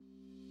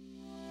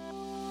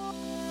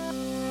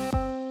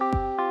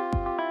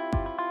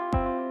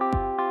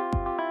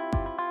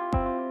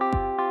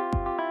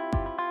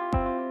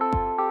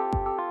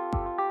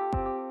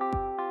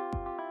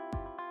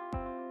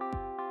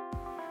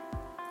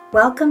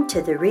Welcome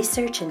to the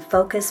Research in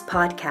Focus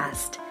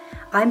podcast.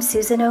 I'm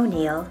Susan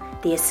O'Neill,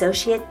 the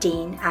Associate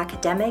Dean,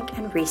 Academic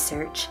and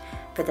Research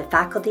for the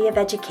Faculty of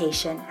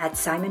Education at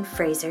Simon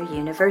Fraser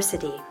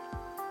University.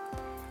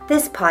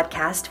 This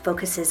podcast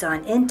focuses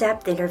on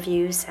in-depth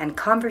interviews and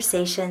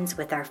conversations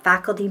with our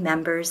faculty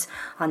members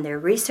on their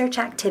research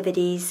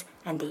activities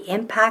and the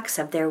impacts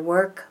of their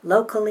work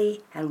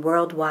locally and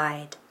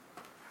worldwide.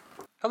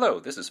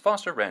 Hello, this is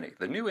Foster Rennie,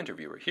 the new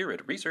interviewer here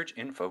at Research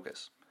in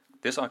Focus.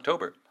 This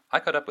October, I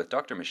caught up with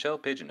Dr. Michelle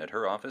Pidgeon at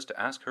her office to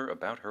ask her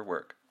about her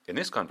work. In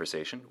this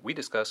conversation, we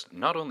discussed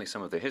not only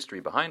some of the history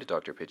behind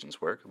Dr.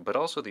 Pidgeon's work, but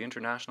also the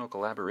international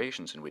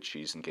collaborations in which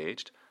she's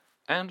engaged,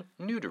 and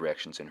new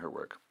directions in her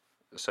work,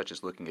 such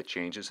as looking at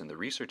changes in the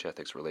research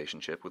ethics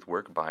relationship with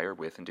work by or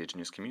with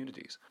Indigenous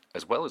communities,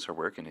 as well as her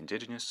work in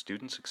Indigenous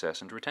student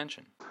success and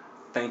retention.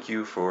 Thank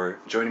you for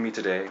joining me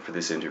today for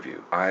this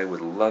interview. I would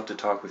love to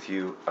talk with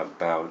you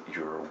about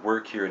your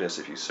work here at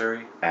SFU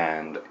Surrey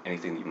and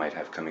anything that you might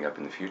have coming up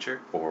in the future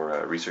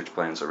or research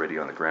plans already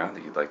on the ground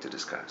that you'd like to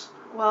discuss.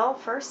 Well,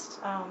 first,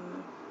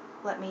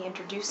 let me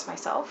introduce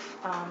myself.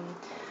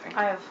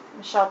 I have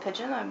Michelle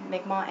Pidgeon. I'm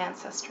Mi'kmaq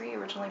ancestry,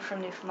 originally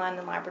from Newfoundland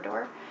and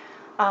Labrador.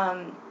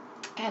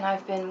 And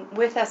I've been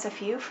with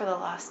SFU for the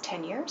last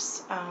 10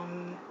 years.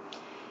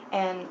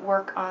 And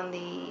work on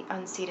the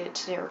unceded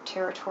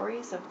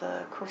territories of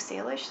the Coast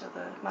Salish, so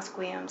the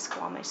Musqueam,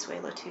 Squamish,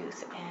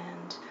 Tsleil-Waututh,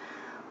 and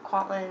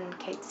Kwantlen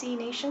Kaitsi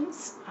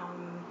nations.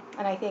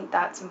 And I think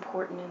that's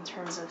important in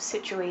terms of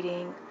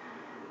situating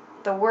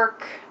the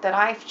work that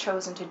I've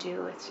chosen to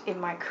do in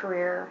my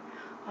career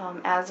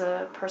as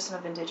a person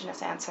of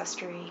Indigenous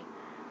ancestry,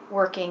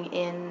 working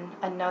in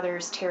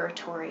another's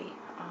territory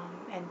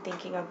and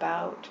thinking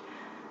about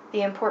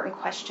the important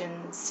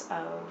questions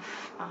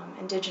of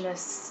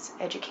Indigenous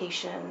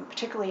education,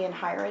 particularly in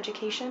higher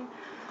education,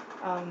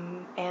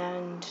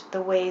 and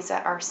the ways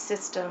that our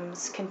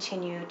systems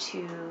continue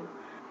to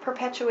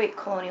perpetuate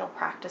colonial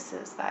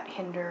practices that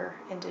hinder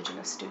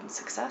Indigenous student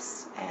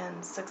success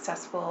and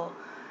successful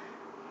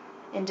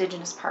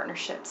Indigenous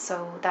partnerships.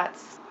 So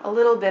that's a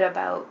little bit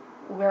about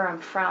where I'm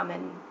from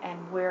and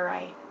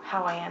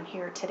how I am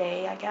here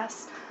today, I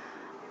guess.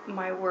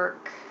 My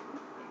work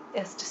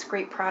as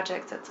discrete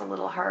projects, it's a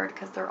little hard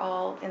because they're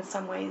all in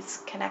some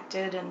ways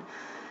connected and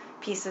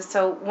pieces.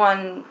 So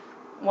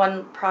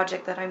one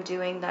project that I'm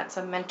doing that's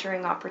a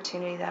mentoring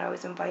opportunity that I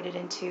was invited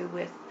into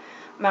with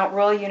Mount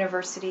Royal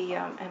University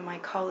and my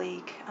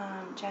colleague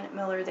Janet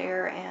Miller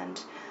there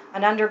and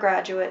an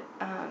undergraduate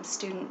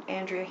student,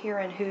 Andrea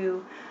Heron,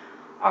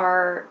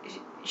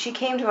 she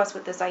came to us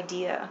with this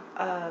idea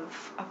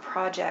of a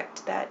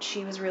project that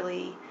she was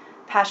really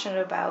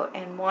passionate about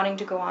and wanting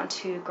to go on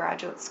to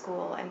graduate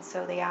school, and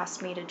so they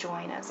asked me to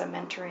join as a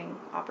mentoring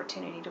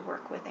opportunity to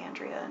work with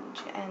Andrea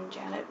and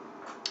Janet.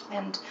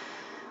 And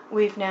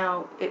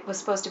it was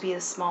supposed to be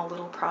a small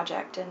little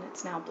project, and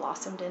it's now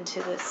blossomed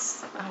into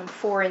this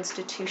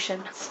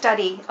 4-institution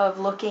study of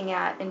looking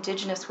at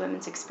Indigenous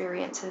women's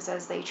experiences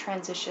as they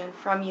transition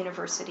from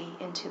university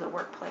into the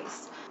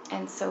workplace.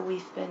 And so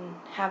we've been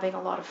having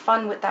a lot of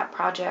fun with that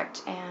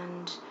project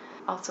and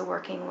also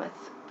working with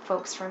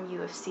folks from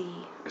U of C.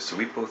 So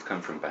we both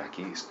come from back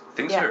east.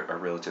 Things are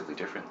relatively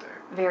different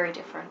there. Very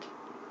different.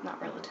 Not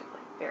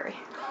relatively, very.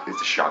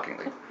 It's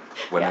shockingly.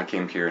 When I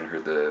came here and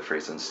heard the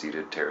phrase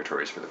unceded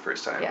territories for the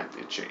first time,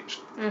 it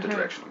changed the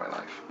direction of my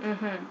life.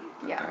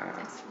 Mm-hmm.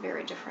 Yeah, it's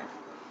very different.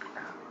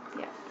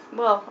 Yeah.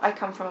 Well, I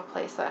come from a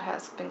place that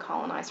has been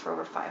colonized for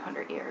over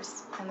 500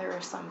 years, and there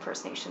are some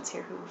First Nations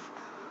here who've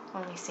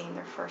only seen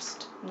their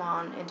first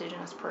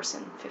non-Indigenous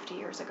person 50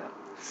 years ago.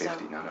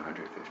 50, not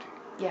 150.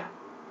 Yeah.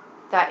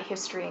 That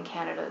history in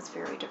Canada is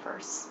very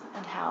diverse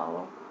and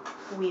how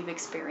we've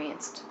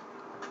experienced.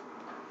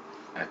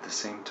 At the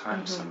same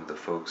time, some of the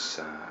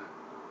folks,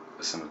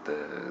 some of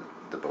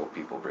the boat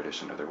people,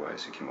 British and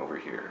otherwise, who came over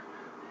here,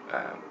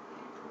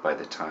 by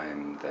the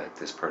time that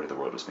this part of the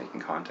world was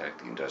making contact,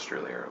 the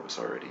industrial era was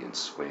already in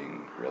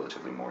swing,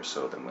 relatively more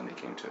so than when they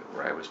came to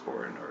where I was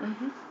born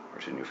or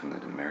to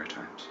Newfoundland and the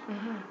Maritimes.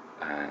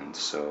 And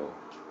so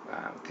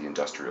the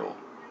industrial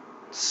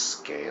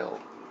scale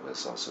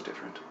was also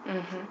different.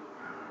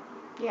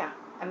 Yeah,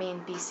 I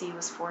mean, BC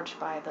was forged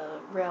by the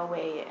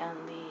railway and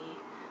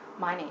the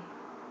mining,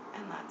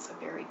 and that's a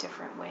very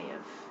different way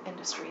of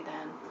industry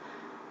than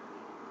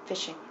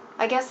fishing.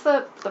 I guess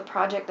the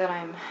project that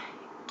I'm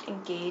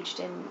engaged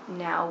in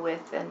now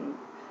with and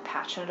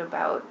passionate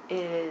about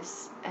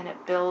is, and it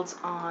builds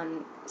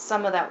on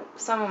some of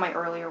my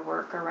earlier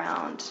work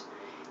around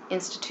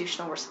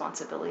institutional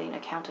responsibility and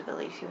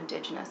accountability to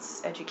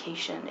Indigenous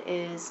education,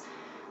 is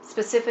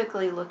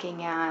specifically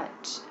looking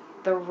at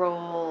the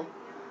role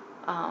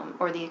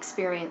or the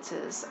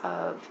experiences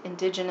of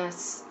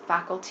Indigenous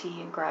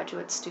faculty and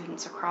graduate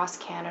students across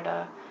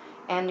Canada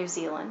and New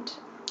Zealand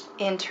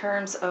in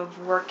terms of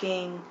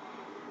working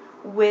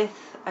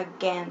with,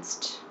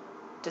 against,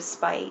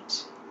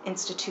 despite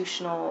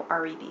institutional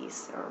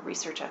REBs, or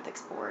research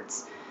ethics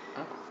boards,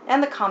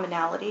 and the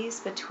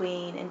commonalities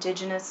between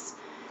Indigenous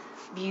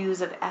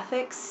views of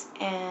ethics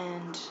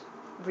and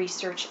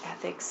research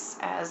ethics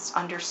as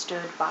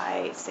understood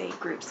by, say,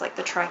 groups like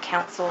the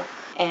Tri-Council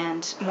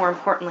and, more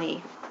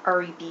importantly,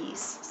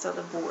 REBs, so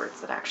the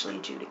boards that actually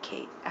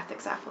adjudicate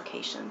ethics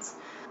applications.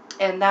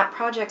 And that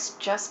project's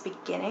just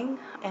beginning,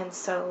 and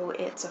so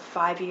it's a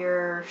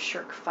 5-year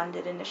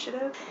SSHRC-funded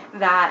initiative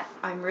that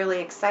I'm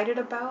really excited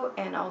about,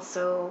 and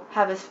also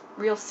have a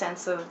real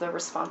sense of the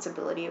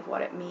responsibility of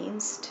what it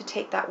means to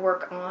take that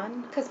work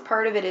on, because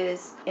part of it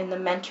is in the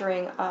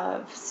mentoring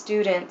of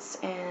students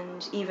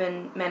and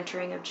even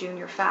mentoring of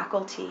junior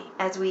faculty.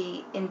 As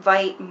we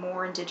invite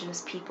more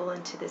Indigenous people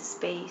into this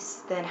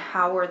space, then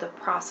how are the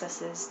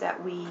processes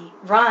that we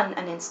run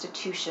an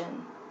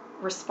institution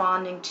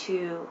responding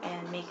to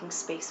and making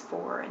space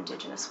for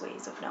Indigenous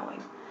ways of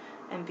knowing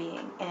and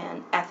being.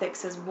 And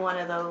ethics is one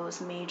of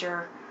those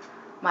major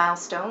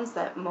milestones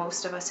that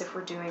most of us, if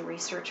we're doing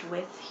research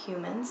with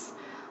humans,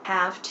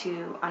 have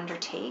to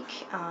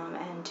undertake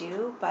and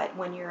do. But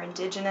when you're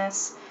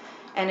Indigenous,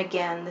 and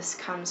again, this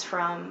comes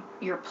from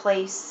your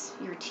place,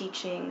 your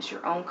teachings,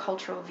 your own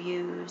cultural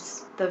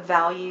views, the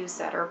values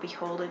that are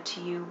beholden to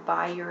you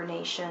by your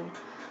nation.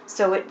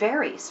 So it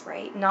varies,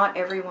 right? Not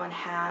everyone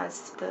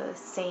has the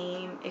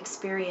same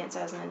experience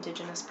as an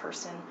Indigenous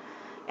person.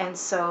 And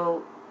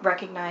so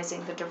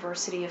recognizing the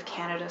diversity of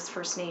Canada's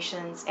First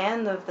Nations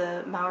and of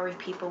the Maori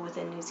people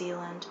within New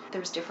Zealand,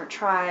 there's different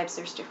tribes,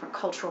 there's different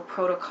cultural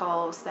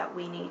protocols that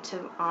we need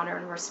to honor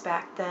and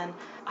respect. Then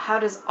how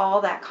does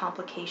all that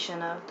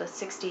complication of the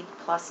 60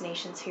 plus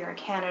nations here in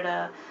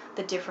Canada,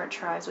 the different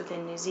tribes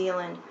within New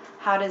Zealand,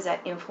 how does that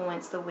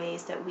influence the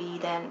ways that we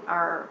then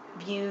are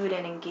viewed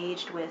and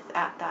engaged with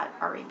at that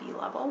REB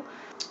level?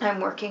 I'm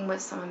working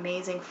with some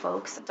amazing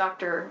folks,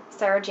 Dr.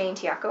 Sarah Jane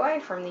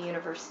Tiakowai from the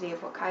University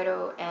of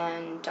Hokkaido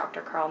and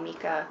Dr. Carl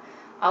Mika,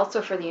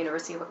 also for the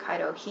University of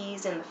Hokkaido.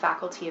 He's in the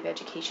Faculty of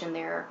Education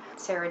there.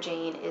 Sarah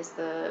Jane is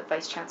the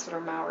Vice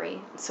Chancellor Maori.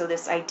 So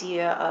this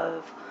idea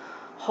of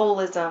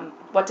holism,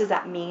 what does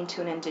that mean to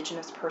an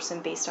Indigenous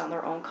person based on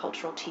their own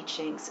cultural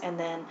teachings? And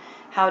then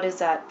how does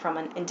that, from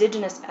an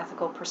Indigenous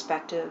ethical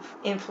perspective,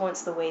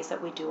 influence the ways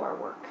that we do our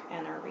work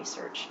and our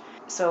research?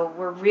 So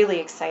we're really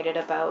excited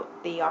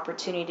about the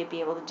opportunity to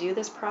be able to do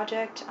this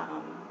project,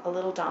 a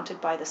little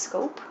daunted by the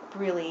scope,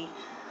 really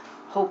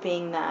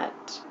hoping that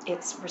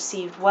it's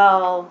received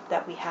well,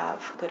 that we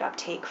have good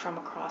uptake from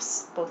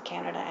across both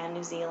Canada and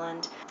New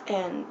Zealand,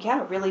 and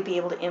really be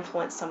able to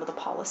influence some of the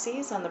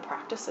policies and the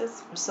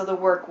practices. So the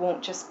work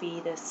won't just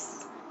be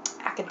this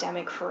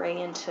academic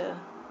foray into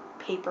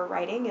paper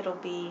writing, it'll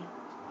be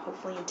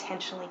hopefully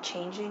intentionally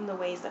changing the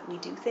ways that we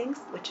do things,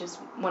 which is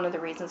one of the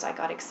reasons I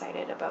got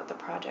excited about the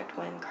project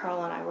when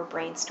Carl and I were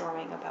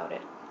brainstorming about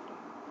it.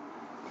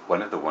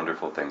 One of the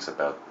wonderful things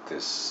about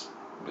this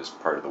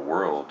part of the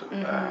world,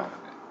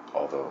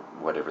 although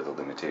whatever the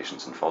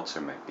limitations and faults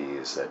there might be,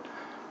 is that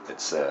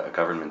it's a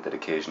government that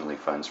occasionally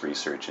funds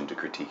research into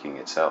critiquing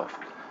itself.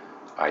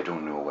 I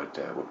don't know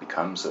what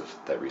becomes of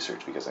that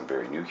research because I'm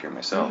very new here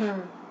myself,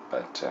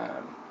 but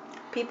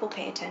people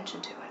pay attention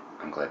to it.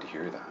 I'm glad to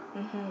hear that.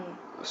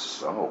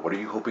 So, what are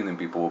you hoping that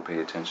people will pay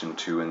attention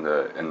to in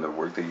the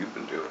work that you've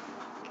been doing?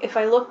 If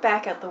I look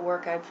back at the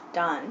work I've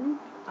done,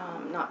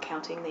 not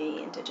counting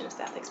the Indigenous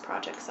Ethics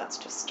projects, that's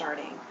just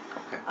starting.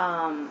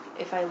 Okay.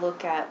 If I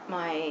look at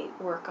my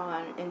work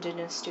on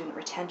Indigenous student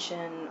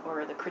retention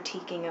or the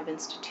critiquing of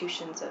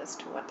institutions as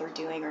to what they're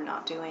doing or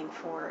not doing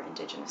for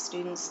Indigenous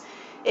students,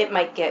 it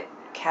might get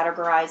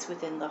categorized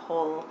within the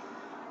whole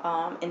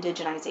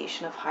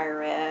indigenization of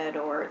higher ed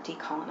or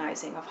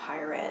decolonizing of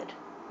higher ed.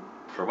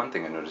 For one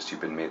thing, I noticed you've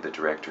been made the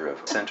director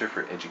of Center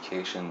for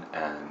Education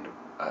and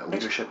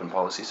Leadership and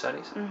Policy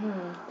Studies.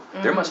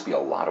 There must be a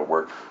lot of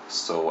work,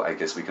 so I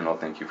guess we can all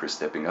thank you for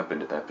stepping up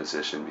into that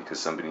position because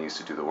somebody needs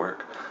to do the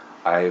work.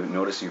 I've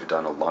noticed you've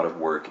done a lot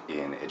of work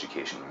in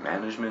education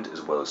management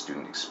as well as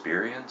student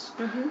experience,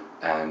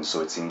 and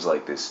so it seems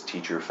like this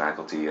teacher,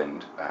 faculty,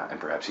 and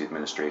perhaps the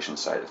administration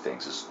side of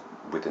things is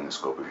within the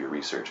scope of your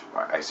research.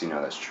 I see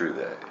now that's true.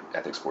 The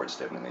ethics board is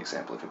definitely an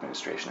example of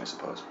administration, I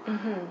suppose.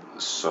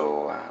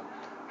 So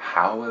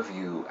how have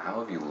you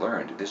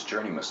learned? This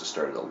journey must have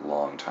started a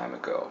long time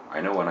ago.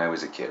 I know when I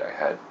was a kid I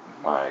had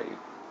my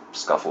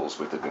scuffles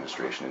with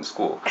administration in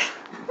school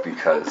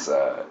because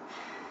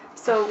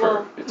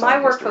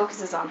my work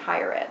focuses on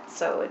higher ed,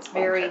 so it's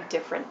very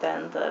different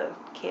than the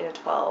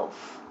K-12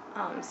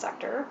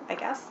 sector, I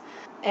guess.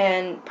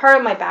 And part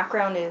of my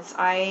background is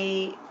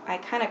I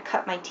kind of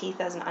cut my teeth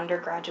as an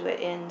undergraduate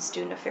in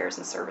student affairs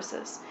and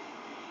services,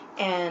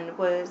 and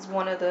was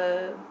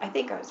I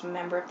think I was a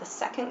member of the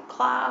second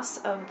class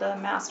of the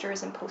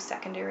Masters in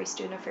Post-Secondary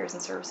Student Affairs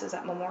and Services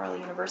at Memorial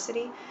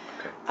University,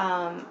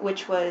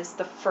 which was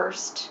the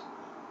first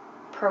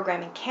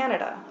program in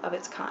Canada of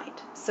its kind.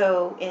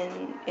 So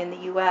in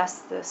the U.S.,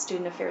 the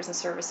Student Affairs and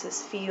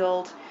Services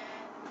field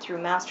through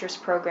master's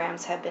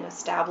programs had been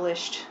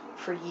established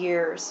for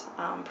years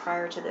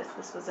prior to this.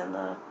 This was in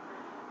the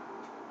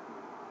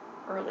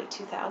early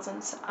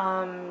 2000s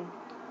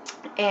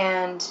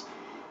and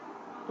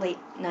late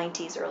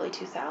 90s, early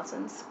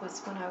 2000s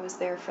was when I was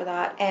there for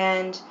that.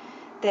 And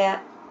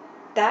that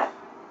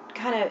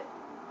kind of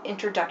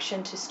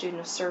introduction to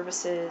student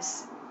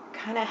services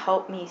kind of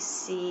helped me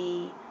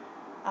see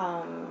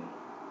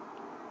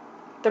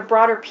the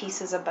broader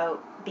pieces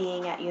about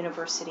being at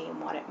university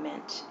and what it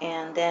meant.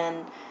 And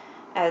then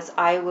as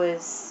I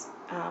was,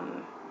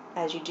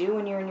 as you do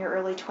when you're in your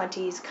early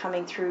 20s,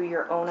 coming through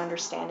your own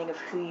understanding of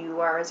who you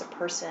are as a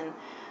person,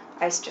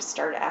 I just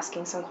started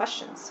asking some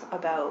questions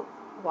about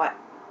what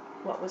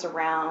was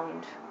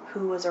around,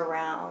 who was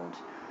around.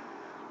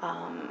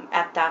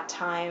 At that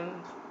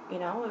time, it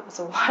was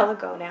a while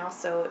ago now,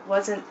 so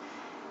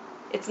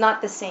it's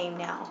not the same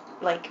now.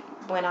 Like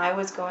when I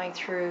was going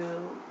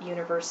through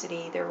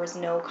university, there was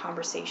no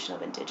conversation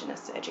of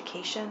Indigenous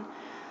education.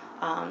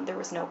 There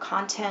was no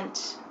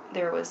content.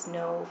 There was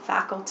no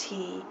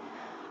faculty.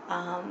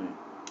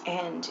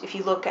 And if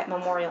you look at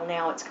Memorial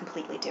now, it's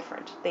completely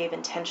different. They've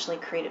intentionally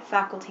created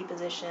faculty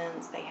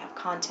positions. They have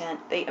content.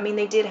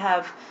 They did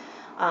have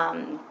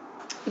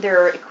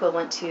their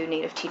equivalent to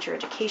Native Teacher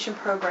Education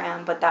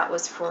program, but that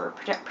was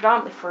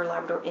predominantly for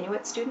Labrador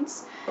Inuit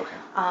students. Okay.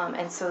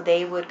 And so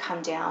they would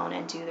come down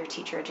and do their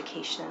teacher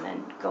education and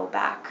then go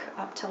back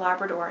up to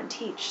Labrador and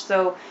teach.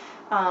 So,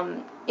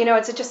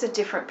 it's just a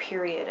different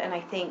period. And I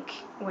think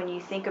when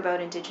you think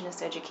about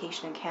Indigenous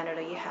education in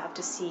Canada, you have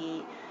to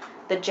see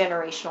the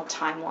generational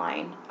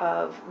timeline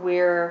of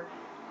where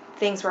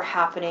things were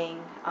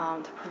happening.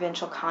 The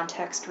provincial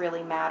context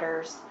really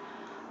matters.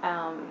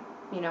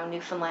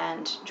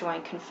 Newfoundland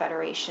joined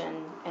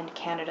Confederation and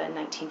Canada in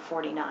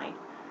 1949.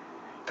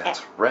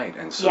 That's right.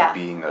 And so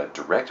being a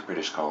direct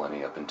British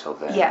colony up until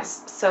then.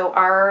 Yes. So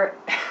our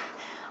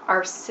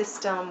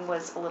system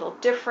was a little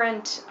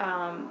different.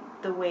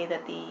 The way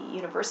that the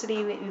university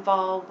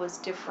evolved was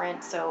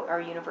different. So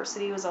our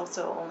university was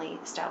also only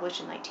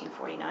established in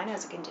 1949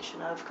 as a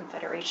condition of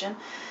Confederation.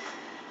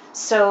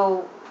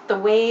 So the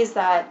ways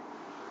that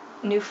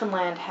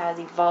Newfoundland has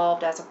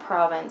evolved as a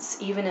province,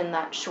 even in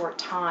that short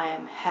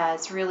time,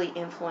 has really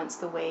influenced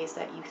the ways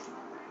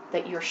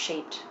that you're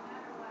shaped.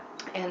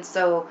 And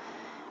so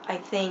I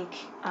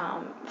think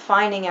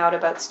finding out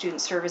about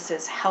student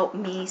services helped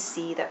me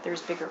see that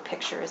there's bigger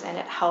pictures, and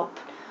it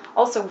helped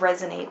also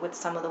resonate with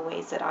some of the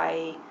ways that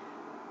I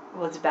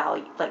was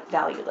valued.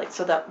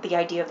 So the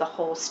idea of the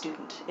whole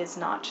student is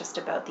not just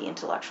about the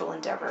intellectual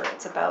endeavor.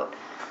 It's about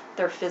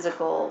their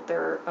physical,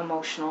 their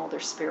emotional, their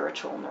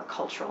spiritual, and their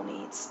cultural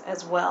needs,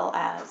 as well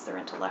as their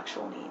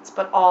intellectual needs.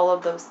 But all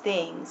of those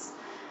things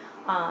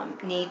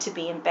need to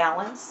be in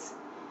balance,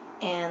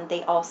 and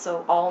they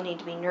also all need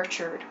to be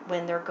nurtured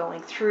when they're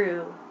going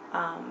through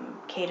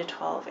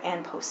K-12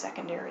 and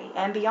post-secondary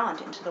and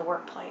beyond into the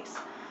workplace.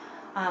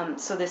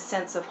 So this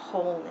sense of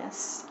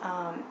wholeness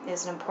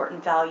is an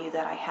important value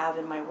that I have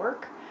in my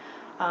work.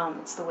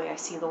 It's the way I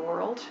see the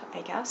world,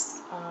 I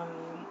guess.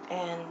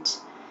 And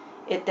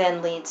it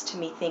then leads to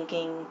me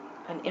thinking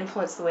and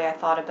influenced the way I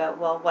thought about,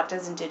 well, what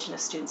does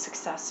Indigenous student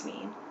success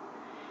mean?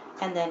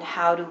 And then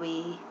how do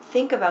we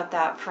think about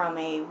that from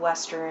a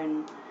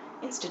Western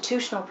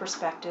institutional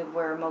perspective,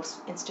 where most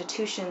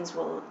institutions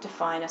will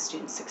define a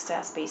student's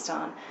success based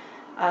on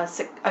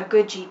a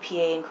good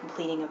GPA and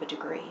completing of a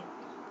degree.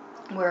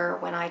 Where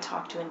when I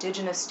talk to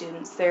Indigenous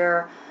students,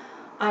 their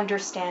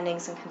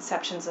understandings and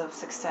conceptions of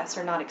success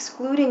are not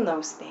excluding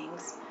those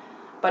things,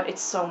 but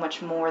it's so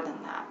much more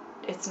than that.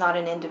 It's not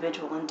an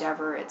individual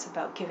endeavor. It's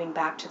about giving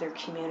back to their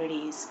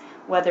communities,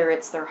 whether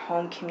it's their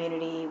home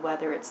community,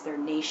 whether it's their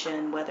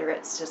nation, whether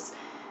it's just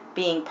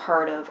being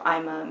part of,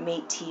 I'm a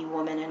Métis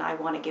woman and I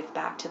want to give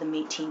back to the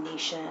Métis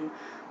nation,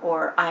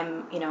 or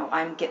I'm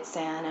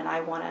Gitxsan and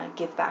I want to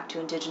give back to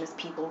Indigenous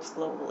peoples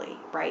globally,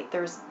 right?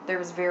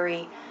 There's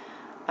very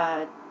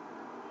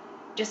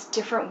just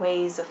different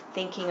ways of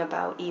thinking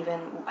about even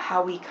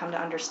how we come to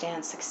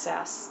understand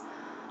success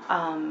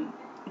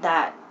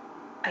that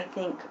I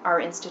think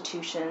our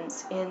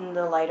institutions, in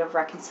the light of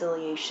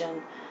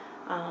reconciliation,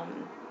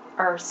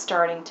 are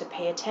starting to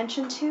pay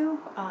attention to.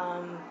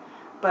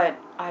 But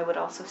I would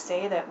also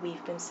say that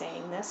we've been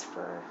saying this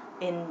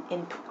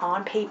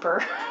on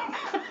paper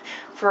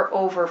for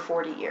over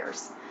 40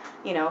 years.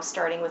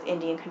 Starting with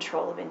Indian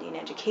control of Indian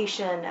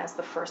education as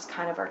the first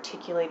kind of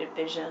articulated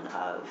vision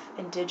of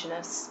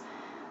Indigenous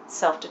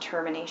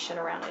self-determination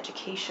around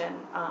education,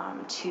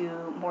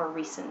 to more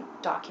recent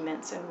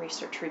documents and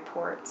research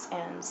reports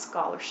and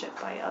scholarship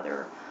by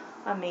other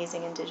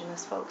amazing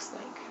Indigenous folks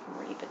like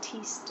Marie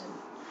Batiste and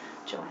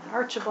Joanne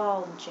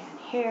Archibald and Jan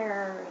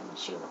Hare and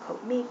Sheila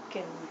Coate-Meek,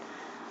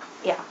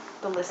 and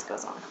the list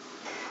goes on.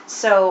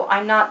 So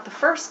I'm not the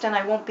first and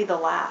I won't be the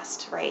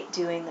last, right,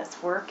 doing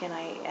this work, and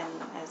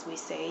as we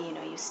say,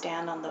 you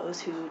stand on those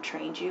who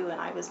trained you,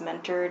 and I was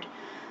mentored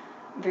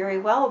very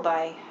well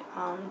by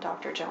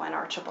Dr. Joanne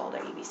Archibald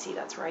at UBC.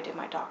 That's where I did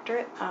my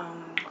doctorate.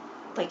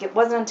 It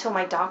wasn't until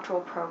my doctoral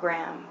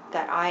program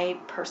that I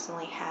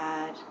personally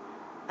had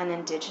an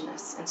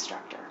Indigenous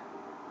instructor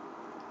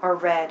or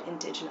read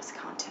Indigenous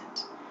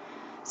content.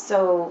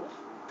 So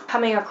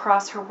coming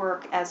across her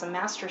work as a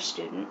master's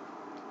student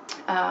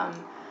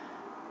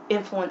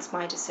influenced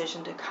my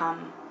decision to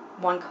come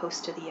one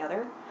coast to the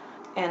other.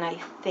 And I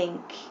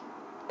think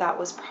that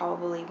was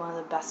probably one of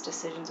the best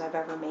decisions I've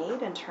ever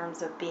made in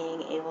terms of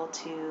being able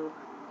to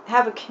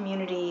have a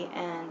community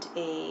and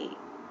a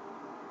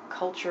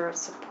culture of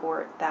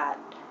support that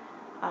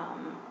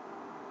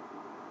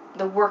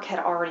the work had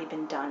already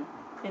been done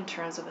in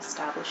terms of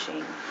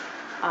establishing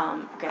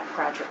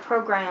graduate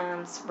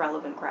programs,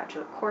 relevant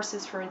graduate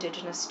courses for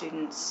Indigenous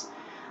students.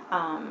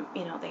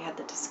 They had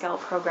the Diskell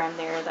program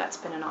there that's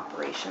been in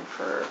operation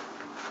for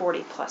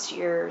 40 plus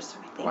years,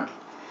 I think. Wow.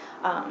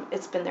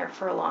 It's been there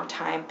for a long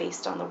time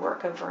based on the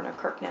work of Verna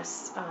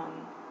Kirkness,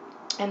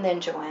 and then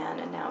Joanne,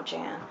 and now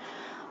Jan.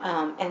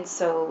 And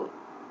so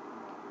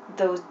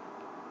those,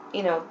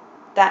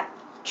 that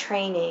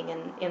training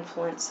and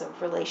influence of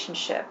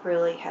relationship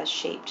really has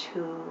shaped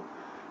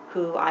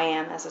who I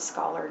am as a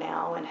scholar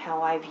now, and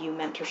how I view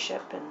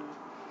mentorship and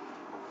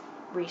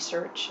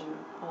research and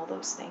all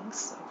those things.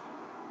 So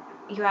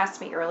you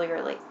asked me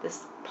earlier,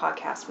 this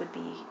podcast would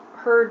be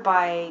heard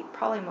by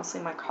probably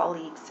mostly my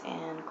colleagues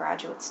and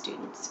graduate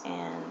students,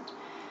 and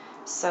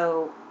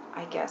so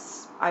I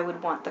guess I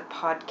would want the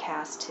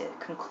podcast to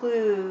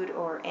conclude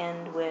or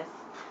end with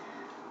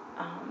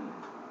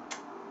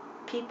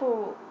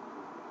people,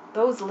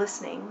 those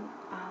listening,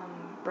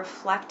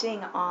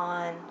 reflecting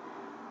on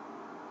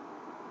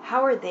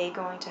how are they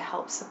going to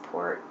help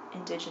support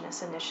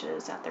Indigenous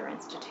initiatives at their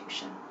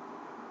institution.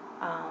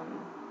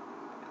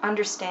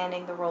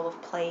 Understanding the role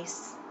of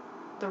place,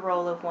 the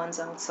role of one's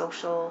own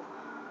social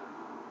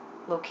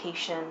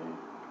location,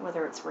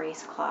 whether it's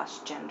race, class,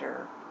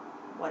 gender,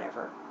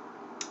 whatever,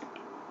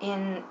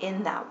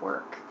 in that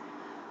work.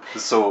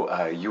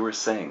 So you were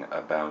saying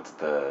about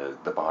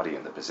the body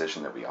and the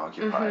position that we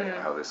occupy,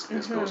 Mm-hmm. how this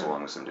goes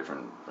along with some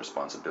different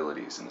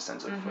responsibilities in the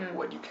sense of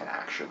what you can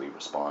actually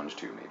respond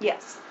to, maybe.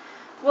 Yes.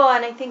 Well,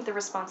 and I think the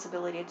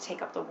responsibility to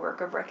take up the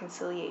work of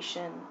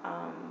reconciliation,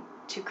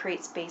 to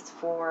create space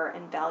for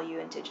and value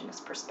Indigenous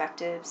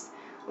perspectives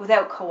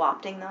without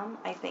co-opting them,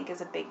 I think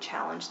is a big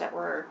challenge that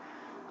we're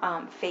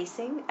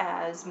facing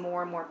as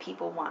more and more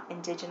people want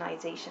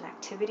indigenization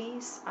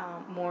activities.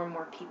 More and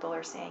more people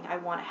are saying, I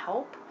want to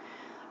help.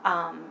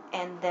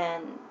 And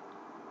then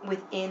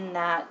within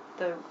that,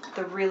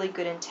 the really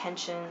good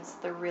intentions,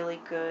 the really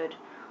good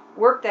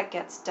work that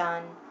gets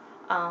done,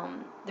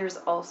 there's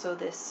also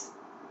this,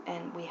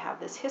 and we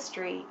have this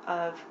history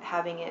of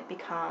having it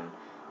become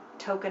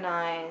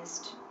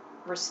tokenized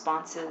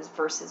responses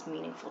versus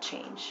meaningful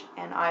change.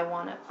 And I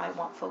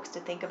want folks to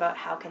think about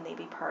how can they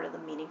be part of the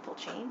meaningful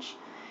change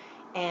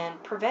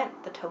and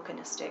prevent the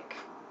tokenistic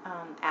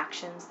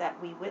actions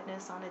that we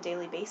witness on a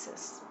daily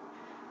basis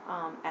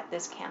at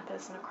this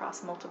campus and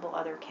across multiple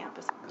other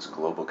campuses. This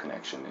global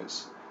connection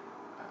is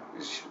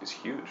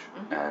huge,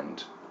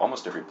 and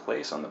almost every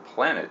place on the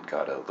planet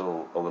got a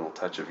little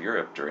touch of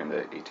Europe during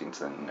the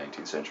 18th and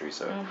 19th century.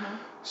 So,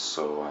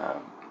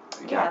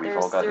 we've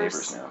all got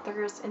neighbors now.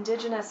 There's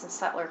Indigenous and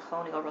settler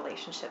colonial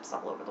relationships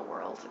all over the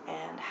world,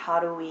 and how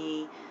do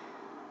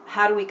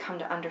we come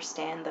to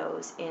understand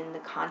those in the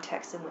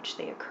context in which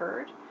they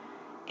occurred,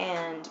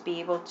 and be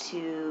able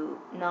to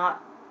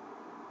not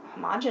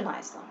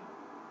homogenize them.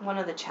 One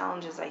of the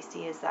challenges I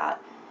see is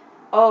that,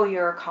 oh,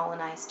 you're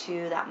colonized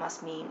too, that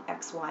must mean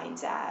X, Y, and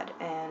Z,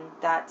 and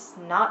that's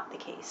not the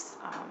case.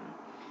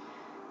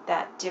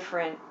 That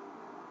different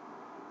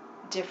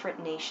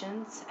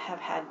nations have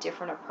had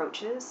different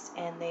approaches,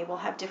 and they will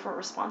have different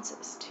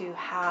responses to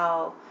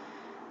how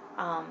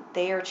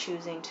they are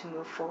choosing to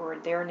move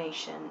forward their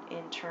nation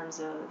in terms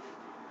of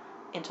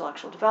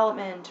intellectual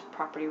development,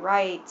 property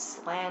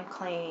rights, land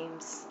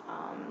claims,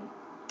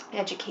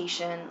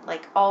 education,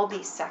 like all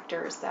these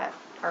sectors that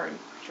are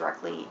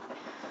directly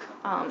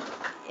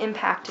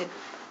impacted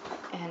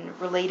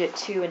and related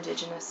to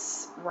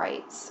Indigenous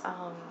rights,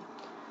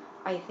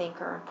 I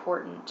think are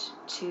important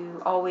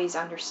to always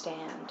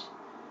understand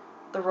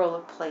the role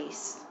of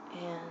place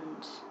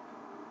and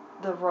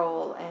the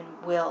role and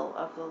will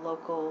of the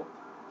local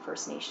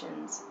First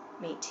Nations,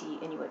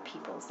 Métis, Inuit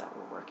peoples that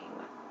we're working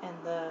with,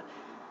 and the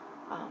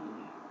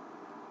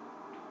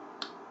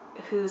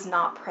who's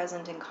not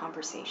present in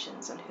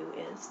conversations and who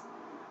is.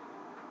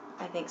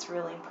 I think is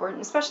really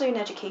important, especially in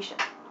education.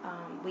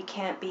 We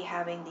can't be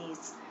having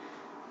these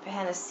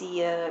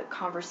panacea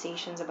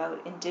conversations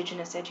about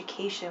Indigenous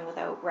education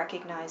without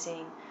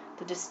recognizing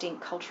the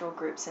distinct cultural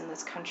groups in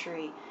this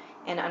country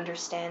and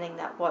understanding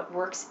that what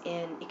works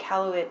in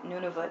Iqaluit,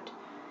 Nunavut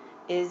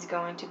is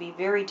going to be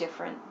very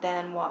different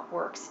than what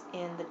works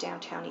in the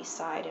downtown east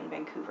side in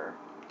Vancouver.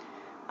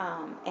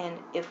 And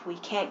if we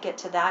can't get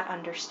to that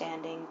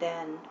understanding,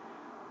 then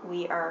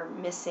we are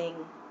missing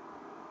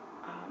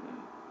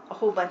a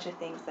whole bunch of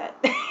things that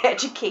the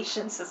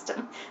education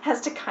system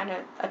has to kind of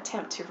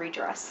attempt to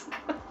redress.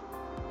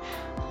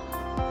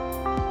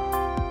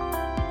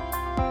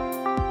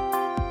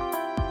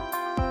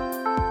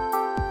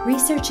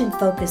 Research in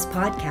Focus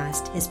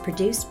podcast is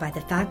produced by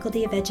the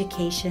Faculty of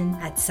Education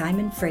at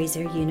Simon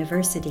Fraser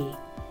University.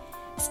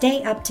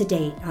 Stay up to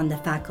date on the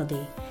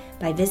faculty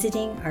by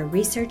visiting our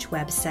research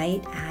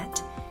website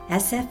at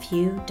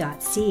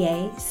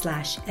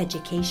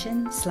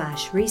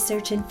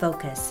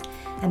sfu.ca/education/research-in-focus,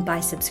 and by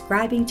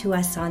subscribing to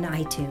us on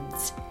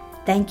iTunes.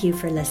 Thank you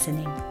for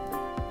listening.